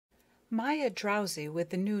Maya, drowsy with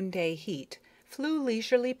the noonday heat, flew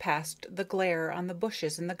leisurely past the glare on the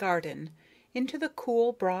bushes in the garden, into the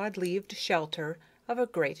cool, broad-leaved shelter of a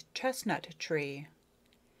great chestnut tree.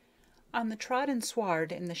 On the trodden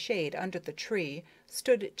sward in the shade under the tree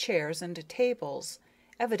stood chairs and tables,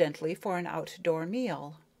 evidently for an outdoor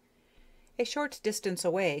meal. A short distance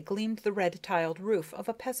away gleamed the red-tiled roof of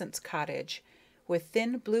a peasant's cottage, with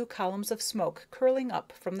thin blue columns of smoke curling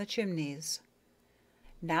up from the chimneys.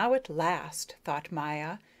 Now at last, thought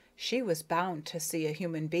Maya, she was bound to see a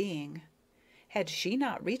human being. Had she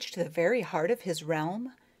not reached the very heart of his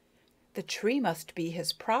realm? The tree must be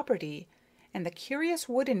his property, and the curious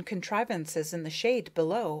wooden contrivances in the shade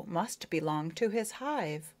below must belong to his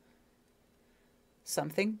hive.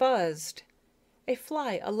 Something buzzed. A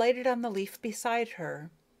fly alighted on the leaf beside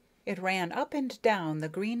her. It ran up and down the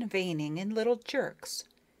green veining in little jerks.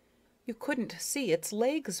 You couldn't see its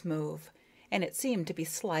legs move, and it seemed to be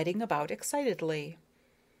sliding about excitedly.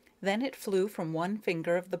 Then it flew from one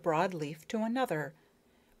finger of the broad leaf to another,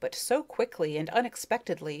 but so quickly and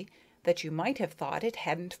unexpectedly that you might have thought it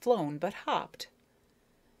hadn't flown but hopped.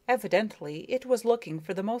 Evidently it was looking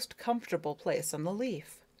for the most comfortable place on the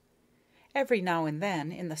leaf. Every now and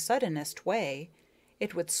then, in the suddenest way,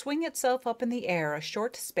 it would swing itself up in the air a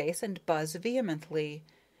short space and buzz vehemently,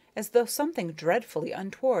 as though something dreadfully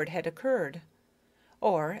untoward had occurred,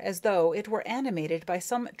 or as though it were animated by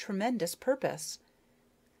some tremendous purpose.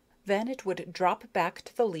 Then it would drop back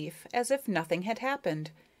to the leaf as if nothing had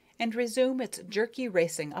happened, and resume its jerky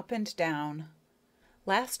racing up and down.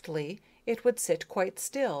 Lastly, it would sit quite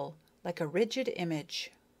still, like a rigid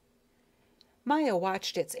image. Maya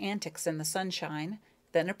watched its antics in the sunshine,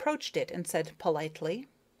 then approached it and said politely,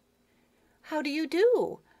 "How do you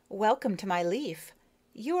do? Welcome to my leaf.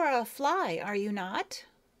 You are a fly, are you not?"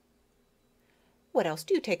 "What else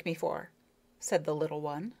do you take me for?" said the little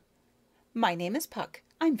one. "My name is Puck.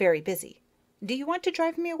 I'm very busy. Do you want to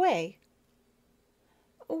drive me away?"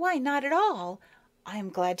 "Why, not at all. I am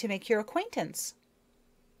glad to make your acquaintance."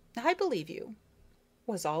 "I believe you,"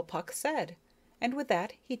 was all Puck said, and with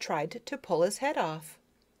that he tried to pull his head off.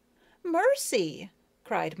 "Mercy!"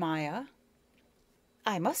 cried Maya.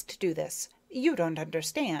 "I must do this. You don't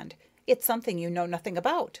understand. It's something you know nothing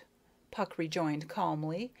about," Puck rejoined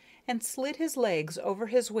calmly, and slid his legs over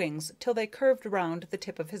his wings till they curved round the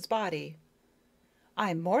tip of his body.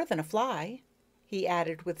 "I'm more than a fly," he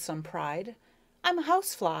added with some pride. "I'm a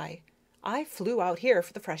housefly. I flew out here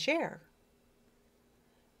for the fresh air."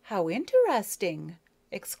 "How interesting!"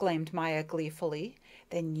 exclaimed Maya gleefully.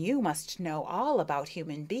 "Then you must know all about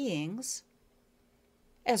human beings."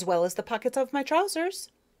 "As well as the pockets of my trousers,"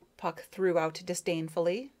 Puck threw out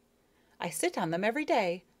disdainfully. "I sit on them every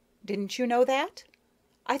day. Didn't you know that?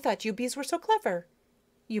 I thought you bees were so clever.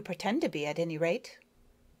 You pretend to be, at any rate."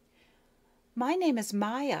 "My name is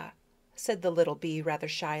Maya," said the little bee rather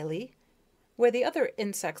shyly. Where the other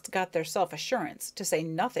insects got their self-assurance, to say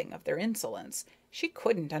nothing of their insolence, she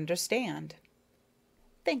couldn't understand.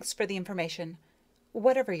 "Thanks for the information.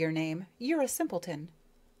 Whatever your name, you're a simpleton."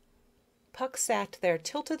 Puck sat there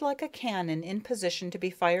tilted like a cannon in position to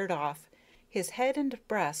be fired off, his head and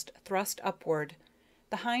breast thrust upward,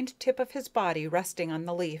 the hind tip of his body resting on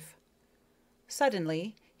the leaf.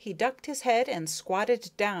 Suddenly he ducked his head and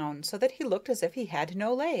squatted down so that he looked as if he had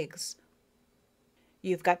no legs.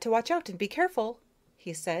 "You've got to watch out and be careful,"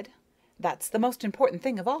 he said. "That's the most important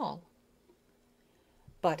thing of all."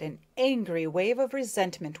 But an angry wave of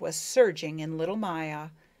resentment was surging in little Maya.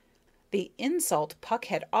 The insult Puck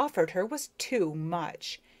had offered her was too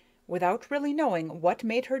much. Without really knowing what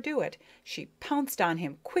made her do it, she pounced on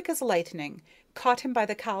him quick as lightning, caught him by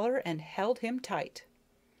the collar, and held him tight.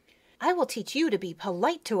 "I will teach you to be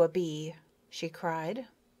polite to a bee," she cried.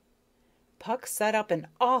 Puck set up an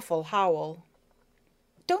awful howl.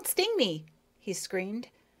 "Don't sting me," he screamed.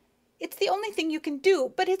 "It's the only thing you can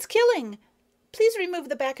do, but it's killing. Please remove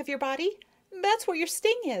the back of your body. That's where your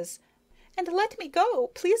sting is. And let me go.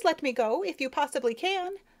 Please let me go, if you possibly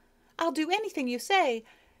can. I'll do anything you say.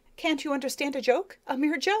 Can't you understand a joke? A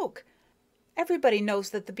mere joke. Everybody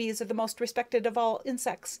knows that the bees are the most respected of all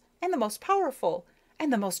insects, and the most powerful,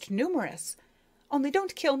 and the most numerous. Only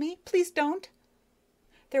don't kill me. Please don't.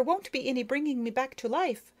 There won't be any bringing me back to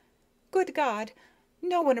life. Good God,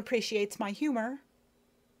 no one appreciates my humor."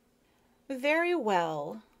 "Very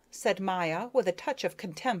well," said Maya, with a touch of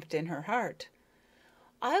contempt in her heart.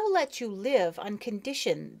 "I'll let you live on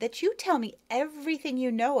condition that you tell me everything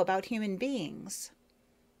you know about human beings."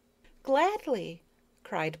 "Gladly,"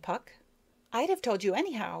 cried Puck. "I'd have told you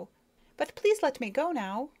anyhow. But please let me go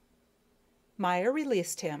now." Maya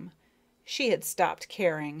released him. She had stopped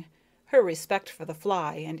caring. Her respect for the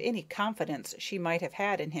fly and any confidence she might have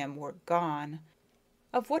had in him were gone.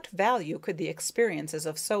 Of what value could the experiences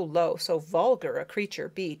of so low, so vulgar a creature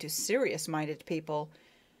be to serious-minded people?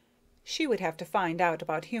 She would have to find out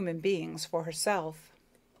about human beings for herself.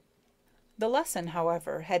 The lesson,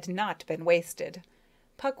 however, had not been wasted.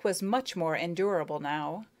 Puck was much more endurable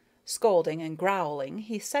now. Scolding and growling,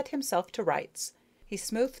 he set himself to rights. He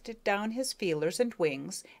smoothed down his feelers and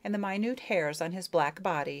wings and the minute hairs on his black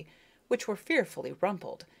body, which were fearfully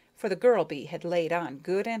rumpled, for the girl bee had laid on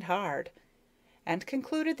good and hard, and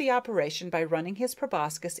concluded the operation by running his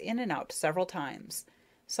proboscis in and out several times,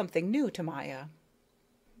 something new to Maya.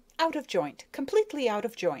 "Out of joint, completely out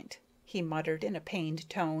of joint," he muttered in a pained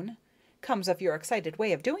tone. "Comes of your excited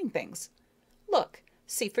way of doing things. Look,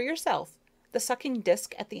 see for yourself. The sucking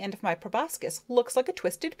disc at the end of my proboscis looks like a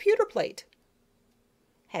twisted pewter plate."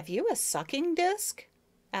 "Have you a sucking disc?"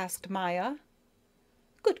 asked Maya.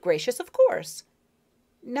 "Good gracious, of course.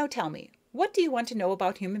 Now tell me, what do you want to know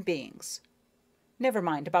about human beings? Never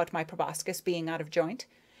mind about my proboscis being out of joint.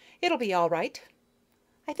 It'll be all right.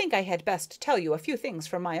 I think I had best tell you a few things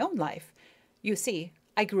from my own life. You see,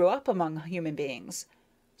 I grew up among human beings,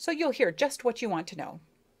 so you'll hear just what you want to know."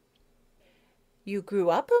 "You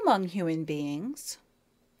grew up among human beings?"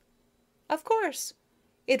 "Of course.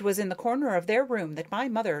 It was in the corner of their room that my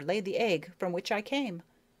mother laid the egg from which I came.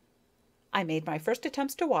 I made my first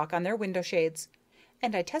attempts to walk on their window shades,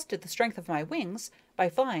 and I tested the strength of my wings by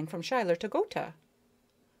flying from Schuyler to Gotha."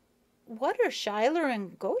 "What are Schuyler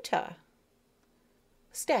and Gotha?"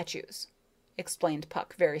 "Statues," explained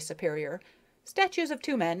Puck, very superior. "Statues of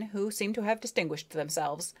two men who seem to have distinguished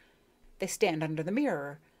themselves. They stand under the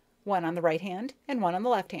mirror, one on the right hand and one on the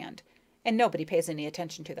left hand, and nobody pays any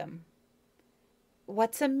attention to them."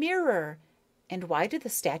 "What's a mirror? And why do the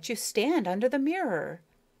statues stand under the mirror?"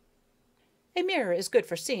 "A mirror is good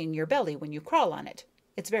for seeing your belly when you crawl on it.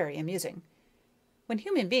 It's very amusing. When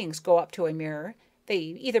human beings go up to a mirror, they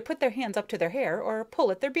either put their hands up to their hair or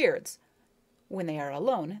pull at their beards. When they are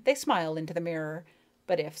alone, they smile into the mirror,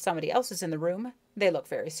 but if somebody else is in the room, they look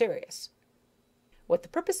very serious. What the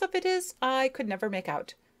purpose of it is, I could never make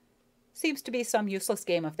out. Seems to be some useless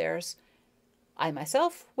game of theirs. I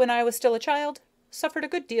myself, when I was still a child, suffered a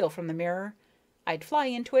good deal from the mirror. I'd fly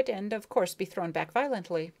into it and, of course, be thrown back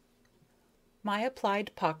violently." Maya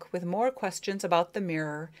plied Puck with more questions about the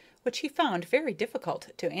mirror, which he found very difficult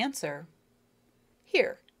to answer.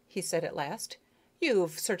 "Here," he said at last,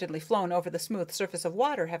 "you've certainly flown over the smooth surface of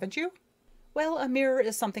water, haven't you? Well, a mirror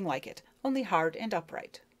is something like it, only hard and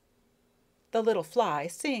upright." The little fly,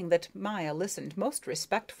 seeing that Maya listened most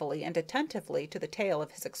respectfully and attentively to the tale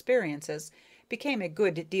of his experiences, became a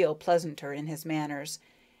good deal pleasanter in his manners,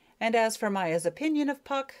 and as for Maya's opinion of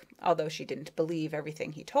Puck, although she didn't believe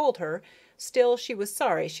everything he told her, still she was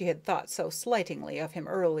sorry she had thought so slightingly of him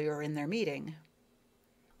earlier in their meeting.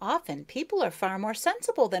 "Often people are far more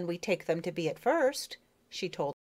sensible than we take them to be at first," she told